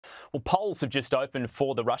Well, polls have just opened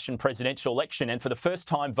for the Russian presidential election, and for the first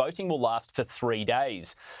time, voting will last for 3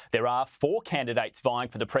 days. There are 4 candidates vying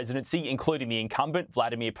for the presidency, including the incumbent,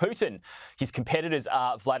 Vladimir Putin. His competitors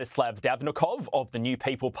are Vladislav Davankov of the New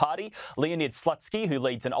People Party, Leonid Slutsky, who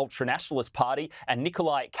leads an ultra-nationalist party, and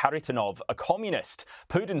Nikolai Kharitonov, a communist.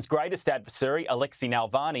 Putin's greatest adversary, Alexei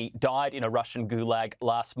Navalny, died in a Russian gulag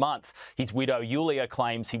last month. His widow, Yulia,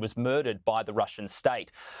 claims he was murdered by the Russian state.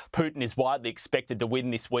 Putin is widely expected to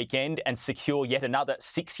win this weekend and secure yet another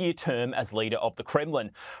 6-year term as leader of the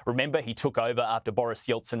Kremlin. Remember, he took over after Boris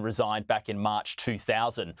Yeltsin resigned back in March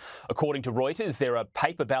 2000. According to Reuters, there are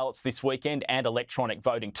paper ballots this weekend and electronic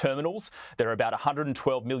voting terminals. There are about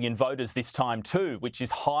 112 million voters this time too, which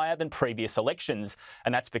is higher than previous elections.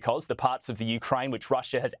 And that's because the parts of the Ukraine which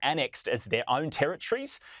Russia has annexed as their own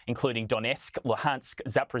territories, including Donetsk, Luhansk,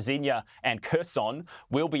 Zaporizhia and Kherson,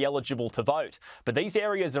 will be eligible to vote. But these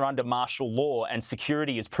areas are under martial law and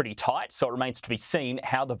security is pretty tight, so it remains to be seen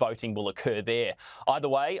how the voting will occur there. Either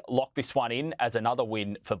way, lock this one in as another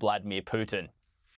win for Vladimir Putin.